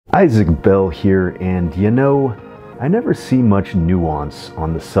Izik Bell here, and you know, I never see much nuance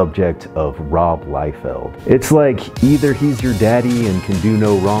on the subject of Rob Liefeld. It's like either he's your daddy and can do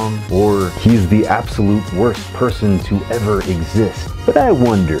no wrong, or he's the absolute worst person to ever exist. But I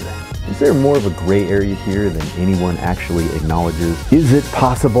wonder, is there more of a gray area here than anyone actually acknowledges? Is it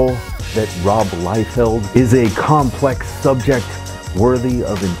possible that Rob Liefeld is a complex subject worthy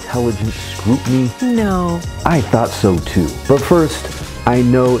of intelligent scrutiny? No. I thought so too. But first, I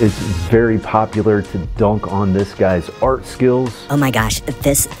know it's very popular to dunk on this guy's art skills. Oh my gosh,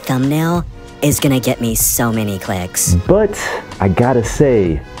 this thumbnail is gonna get me so many clicks. But I gotta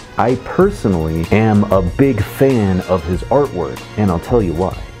say, I personally am a big fan of his artwork, and I'll tell you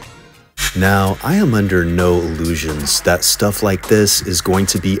why. Now, I am under no illusions that stuff like this is going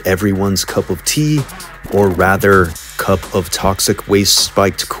to be everyone's cup of tea, or rather, cup of toxic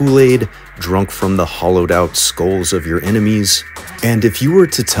waste-spiked Kool-Aid, drunk from the hollowed-out skulls of your enemies. And if you were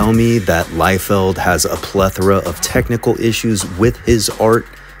to tell me that Liefeld has a plethora of technical issues with his art,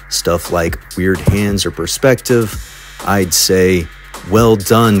 stuff like weird hands or perspective, I'd say, well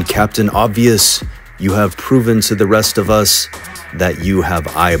done, Captain Obvious. You have proven to the rest of us that you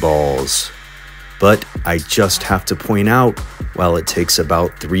have eyeballs. But I just have to point out, while it takes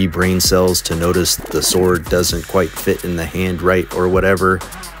about 3 brain cells to notice the sword doesn't quite fit in the hand right or whatever,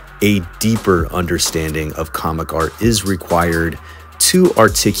 a deeper understanding of comic art is required to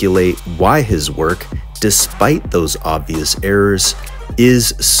articulate why his work, despite those obvious errors, is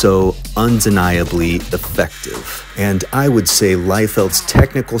so undeniably effective. And I would say Liefeld's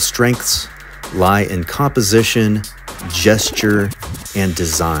technical strengths lie in composition, gesture, and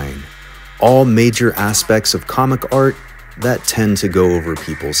design, all major aspects of comic art that tend to go over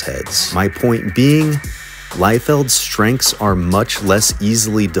people's heads. My point being, Liefeld's strengths are much less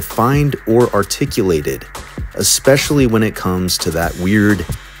easily defined or articulated, especially when it comes to that weird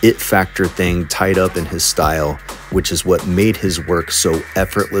it factor thing tied up in his style, which is what made his work so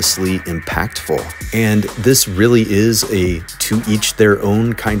effortlessly impactful. And this really is a to each their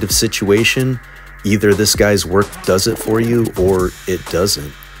own kind of situation. Either this guy's work does it for you or it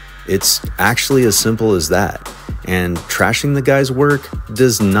doesn't. It's actually as simple as that. And trashing the guy's work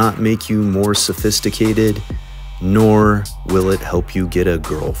does not make you more sophisticated, nor will it help you get a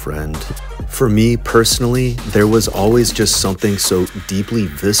girlfriend. For me personally, there was always just something so deeply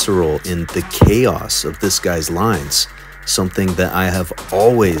visceral in the chaos of this guy's lines, something that I have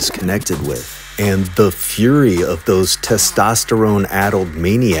always connected with. And the fury of those testosterone-addled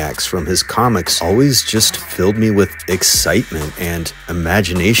maniacs from his comics always just filled me with excitement and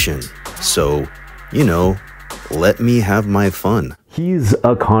imagination. So, you know, let me have my fun. He's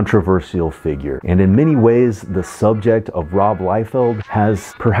a controversial figure, and in many ways, the subject of Rob Liefeld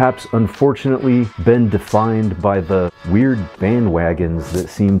has perhaps unfortunately been defined by the weird bandwagons that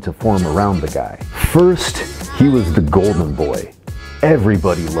seem to form around the guy. First, he was the golden boy.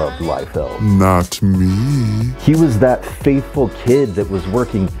 Everybody loved Liefeld. Not me. He was that faithful kid that was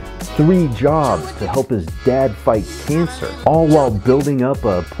working 3 jobs to help his dad fight cancer, all while building up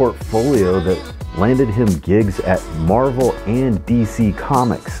a portfolio that landed him gigs at Marvel and DC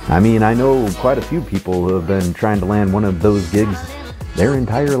Comics. I mean, I know quite a few people who have been trying to land one of those gigs their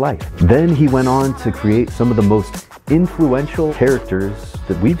entire life. Then he went on to create some of the most influential characters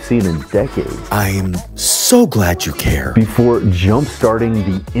that we've seen in decades. I'm so glad you care. Before jump-starting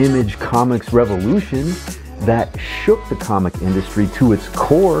the Image Comics revolution that shook the comic industry to its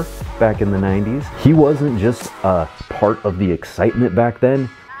core back in the 90s, he wasn't just a part of the excitement back then,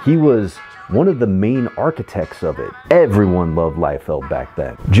 he was one of the main architects of it. Everyone loved Liefeld back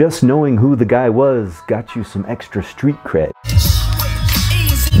then. Just knowing who the guy was got you some extra street cred.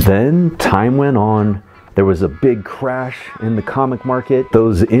 Then time went on. There was a big crash in the comic market.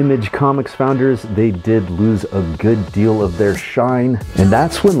 Those Image Comics founders, they did lose a good deal of their shine. And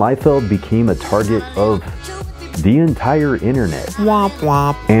that's when Liefeld became a target of the entire internet. Womp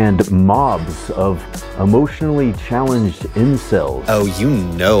womp. And mobs of emotionally challenged incels. Oh, you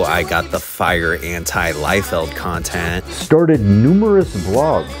know I got the fire anti-Liefeld content. Started numerous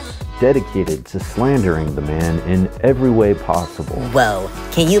blogs dedicated to slandering the man in every way possible. Whoa,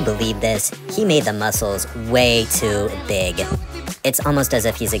 can you believe this? He made the muscles way too big. It's almost as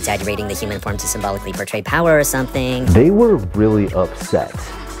if he's exaggerating the human form to symbolically portray power or something. They were really upset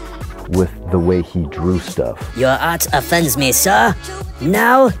with the way he drew stuff. Your art offends me, sir.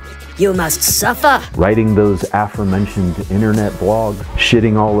 Now you must suffer. Writing those aforementioned internet blogs,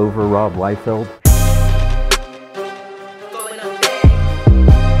 shitting all over Rob Liefeld.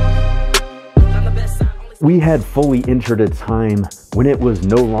 We had fully entered a time when it was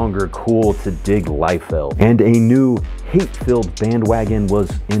no longer cool to dig Liefeld, and a new hate-filled bandwagon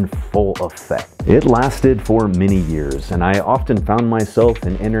was in full effect. It lasted for many years, and I often found myself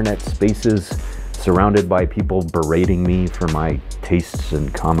in internet spaces surrounded by people berating me for my tastes in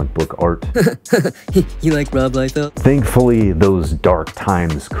comic book art. You like Rob Liefeld? Thankfully, those dark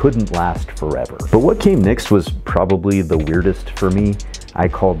times couldn't last forever. But what came next was probably the weirdest for me. I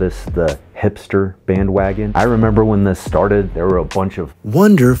call this the hipster bandwagon. I remember when this started, there were a bunch of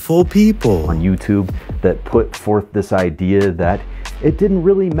wonderful people on YouTube that put forth this idea that it didn't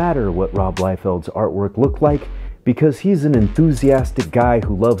really matter what Rob Liefeld's artwork looked like because he's an enthusiastic guy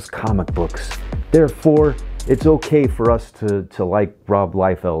who loves comic books. Therefore, it's okay for us to like Rob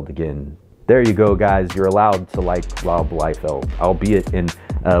Liefeld again. There you go, guys. You're allowed to like Rob Liefeld, albeit in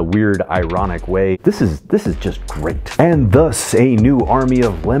a weird, ironic way. This is just great. And thus, a new army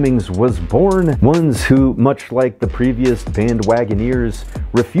of lemmings was born. Ones who, much like the previous bandwagoneers,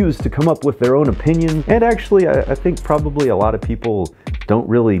 refused to come up with their own opinion. And actually, I think probably a lot of people don't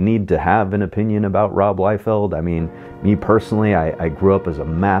really need to have an opinion about Rob Liefeld. I mean, me personally, I grew up as a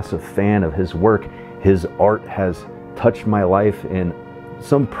massive fan of his work. His art has touched my life in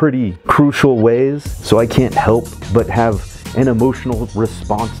some pretty crucial ways, so I can't help but have an emotional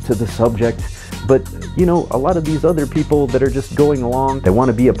response to the subject. But, you know, a lot of these other people that are just going along, they want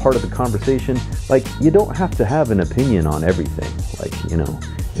to be a part of the conversation. Like, you don't have to have an opinion on everything. Like, you know,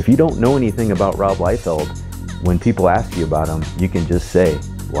 if you don't know anything about Rob Liefeld, when people ask you about him, you can just say,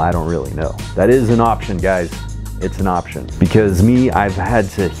 well, I don't really know. That is an option, guys. It's an option. Because me, I've had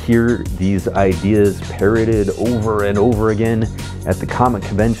to hear these ideas parroted over and over again at the comic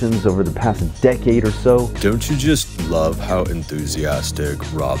conventions over the past decade or so. Don't you just love how enthusiastic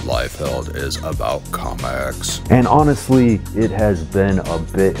Rob Liefeld is about comics? And honestly, it has been a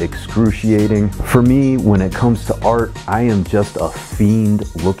bit excruciating. For me, when it comes to art, I am just a fiend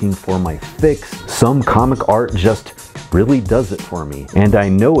looking for my fix. Some comic art just really does it for me. And I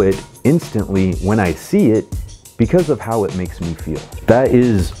know it instantly when I see it, because of how it makes me feel. That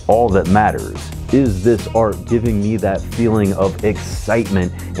is all that matters. Is this art giving me that feeling of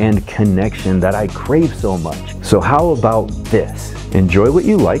excitement and connection that I crave so much? So how about this? Enjoy what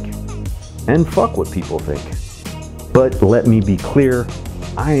you like and fuck what people think. But let me be clear,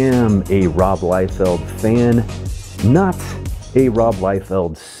 I am a Rob Liefeld fan, not a Rob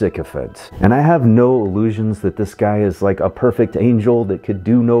Liefeld sycophant. And I have no illusions that this guy is like a perfect angel that could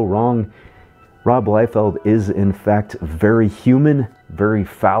do no wrong. Rob Liefeld is in fact very human, very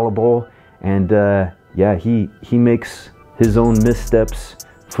fallible, and yeah, he makes his own missteps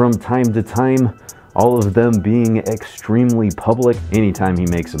from time to time, all of them being extremely public. Anytime he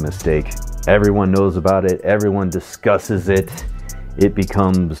makes a mistake, everyone knows about it, everyone discusses it. It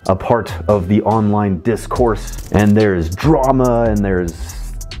becomes a part of the online discourse, and there's drama and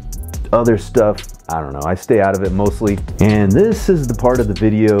there's other stuff. I don't know, I stay out of it mostly. And this is the part of the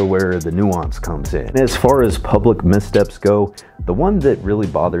video where the nuance comes in. As far as public missteps go, the one that really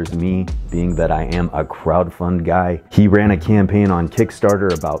bothers me, being that I am a crowdfund guy, he ran a campaign on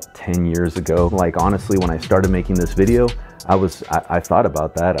Kickstarter about 10 years ago. Like, honestly, when I started making this video, I thought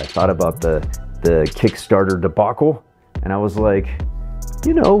about that. I thought about the Kickstarter debacle, and I was like,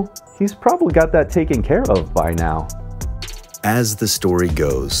 you know, he's probably got that taken care of by now. As the story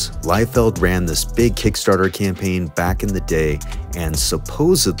goes, Liefeld ran this big Kickstarter campaign back in the day and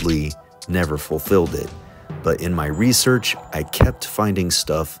supposedly never fulfilled it. But in my research, I kept finding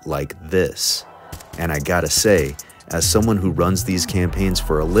stuff like this. And I gotta say, as someone who runs these campaigns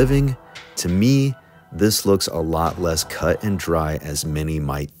for a living, to me, this looks a lot less cut and dry as many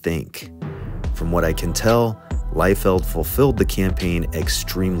might think. From what I can tell, Liefeld fulfilled the campaign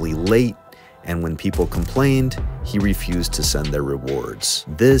extremely late, and when people complained, he refused to send their rewards.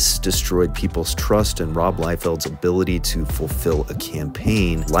 This destroyed people's trust in Rob Liefeld's ability to fulfill a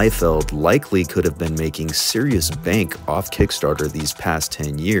campaign. Liefeld likely could have been making serious bank off Kickstarter these past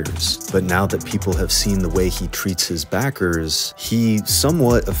 10 years. But now that people have seen the way he treats his backers, he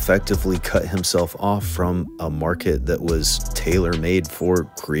somewhat effectively cut himself off from a market that was tailor-made for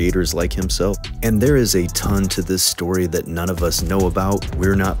creators like himself. And there is a ton to this story that none of us know about.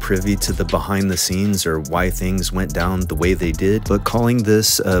 We're not privy to the behind the scenes or why things went down the way they did, but calling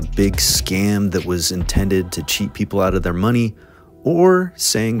this a big scam that was intended to cheat people out of their money, or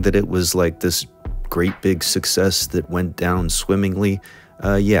saying that it was like this great big success that went down swimmingly,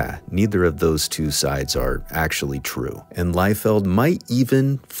 Yeah, neither of those two sides are actually true. And Liefeld might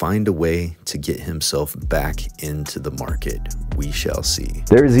even find a way to get himself back into the market. We shall see.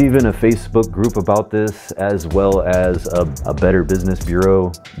 There's even a Facebook group about this, as well as a Better Business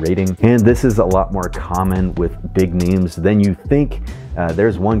Bureau rating. And this is a lot more common with big names than you think.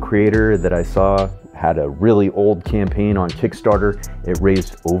 There's one creator that I saw had a really old campaign on Kickstarter. It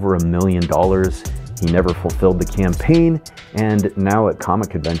raised over $1 million. He never fulfilled the campaign, and now at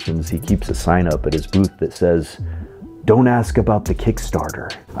comic conventions, he keeps a sign up at his booth that says, "Don't ask about the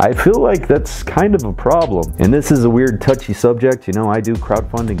Kickstarter." I feel like that's kind of a problem. And this is a weird, touchy subject. You know, I do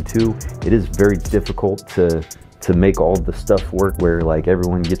crowdfunding too. It is very difficult to make all the stuff work where like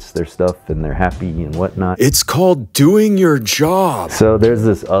everyone gets their stuff and they're happy and whatnot. It's called doing your job. So there's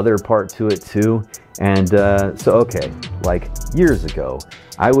this other part to it too. And so, okay, like years ago,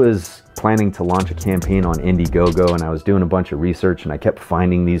 I was planning to launch a campaign on Indiegogo, and I was doing a bunch of research, and I kept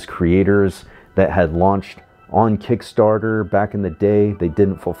finding these creators that had launched on Kickstarter back in the day. They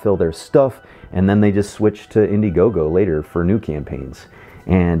didn't fulfill their stuff, and then they just switched to Indiegogo later for new campaigns.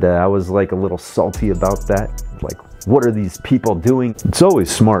 And I was like a little salty about that. Like, what are these people doing? It's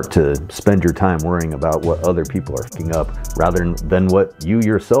always smart to spend your time worrying about what other people are f***ing up rather than what you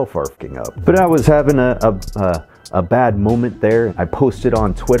yourself are f***ing up. But I was having a bad moment there. I posted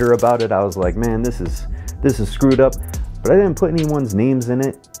on Twitter about it. I was like, man, this is screwed up. But I didn't put anyone's names in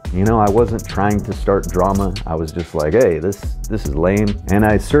it. You know, I wasn't trying to start drama. I was just like, hey, this is lame. And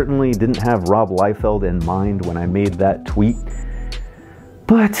I certainly didn't have Rob Liefeld in mind when I made that tweet.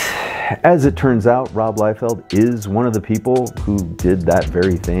 But as it turns out, Rob Liefeld is one of the people who did that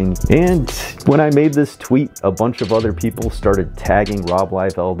very thing. And when I made this tweet, a bunch of other people started tagging Rob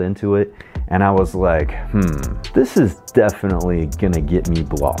Liefeld into it. And I was like, this is definitely gonna get me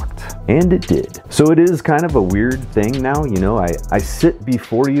blocked. And it did. So it is kind of a weird thing now. You know, I sit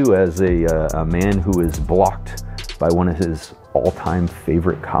before you as a man who is blocked by one of his all-time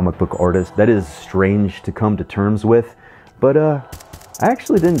favorite comic book artists. That is strange to come to terms with. But I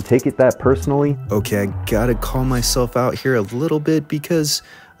actually didn't take it that personally. Okay, I gotta call myself out here a little bit because,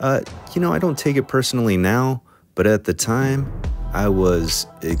 you know, I don't take it personally now, but at the time, I was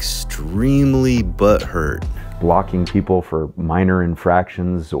extremely butthurt. Blocking people for minor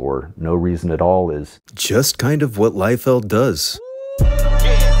infractions or no reason at all is just kind of what Liefeld does.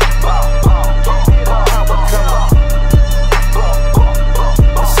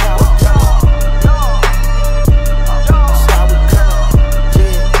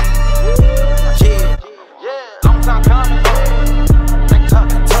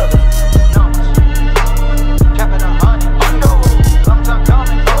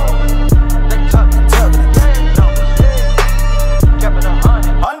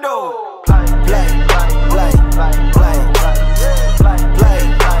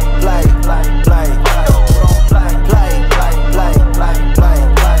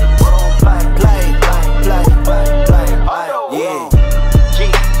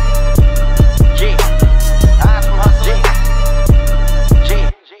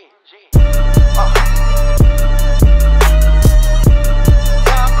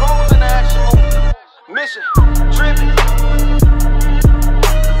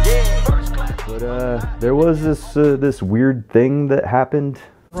 There was this weird thing that happened.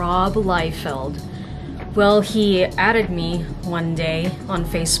 Rob Liefeld. Well, he added me one day on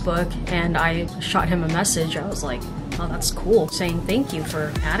Facebook, and I shot him a message. I was like, oh, that's cool, saying thank you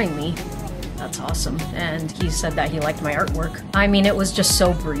for adding me. That's awesome. And he said that he liked my artwork. I mean, it was just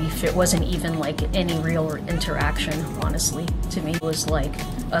so brief. It wasn't even like any real interaction, honestly, to me. It was like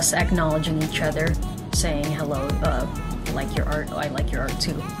us acknowledging each other, saying hello, I like your art, I like your art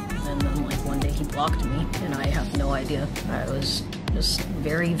too. And then like one day he blocked me, and I have no idea. I was just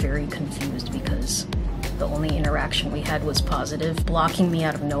very, very confused because the only interaction we had was positive. Blocking me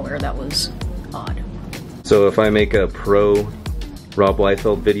out of nowhere, that was odd. So if I make a pro Rob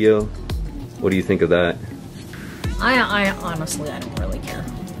Liefeld video, what do you think of that? I honestly, I don't really care.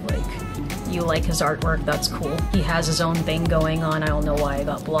 Like, you like his artwork, that's cool. He has his own thing going on. I don't know why I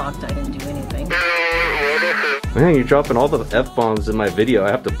got blocked. I didn't do anything. Man, you're dropping all the F-bombs in my video.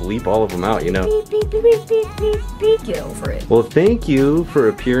 I have to bleep all of them out, you know? Beep, beep, beep, beep, beep, beep. Get over it. Well, thank you for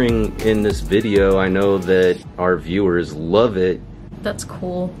appearing in this video. I know that our viewers love it. That's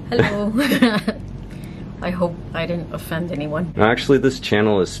cool. Hello. I hope I didn't offend anyone. Actually, this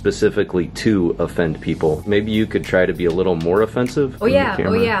channel is specifically to offend people. Maybe you could try to be a little more offensive. Oh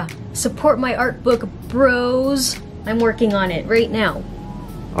yeah. Support my art book, bros. I'm working on it right now.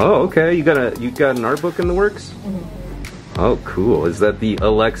 Oh, okay. You got an art book in the works? Mm-hmm. Oh, cool. Is that the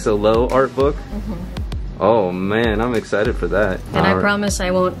Alexa Low art book? Mm-hmm. Oh man, I'm excited for that. And I promise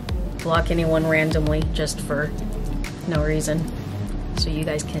I won't block anyone randomly just for no reason. So you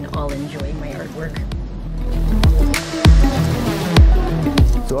guys can all enjoy my artwork.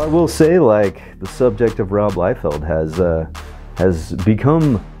 So I will say, like, the subject of Rob Liefeld has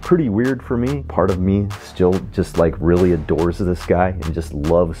become pretty weird for me. Part of me still just like really adores this guy and just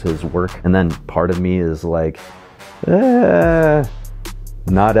loves his work. And then part of me is like,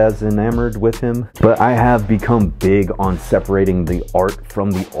 not as enamored with him. But I have become big on separating the art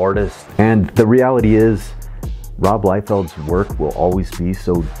from the artist. And the reality is, Rob Liefeld's work will always be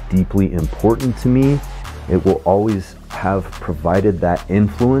so deeply important to me. It will always have provided that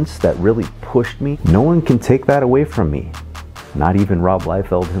influence that really pushed me. No one can take that away from me. Not even Rob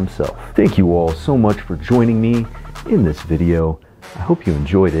Liefeld himself. Thank you all so much for joining me in this video. I hope you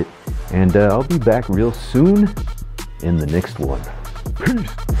enjoyed it. And I'll be back real soon in the next one. Peace.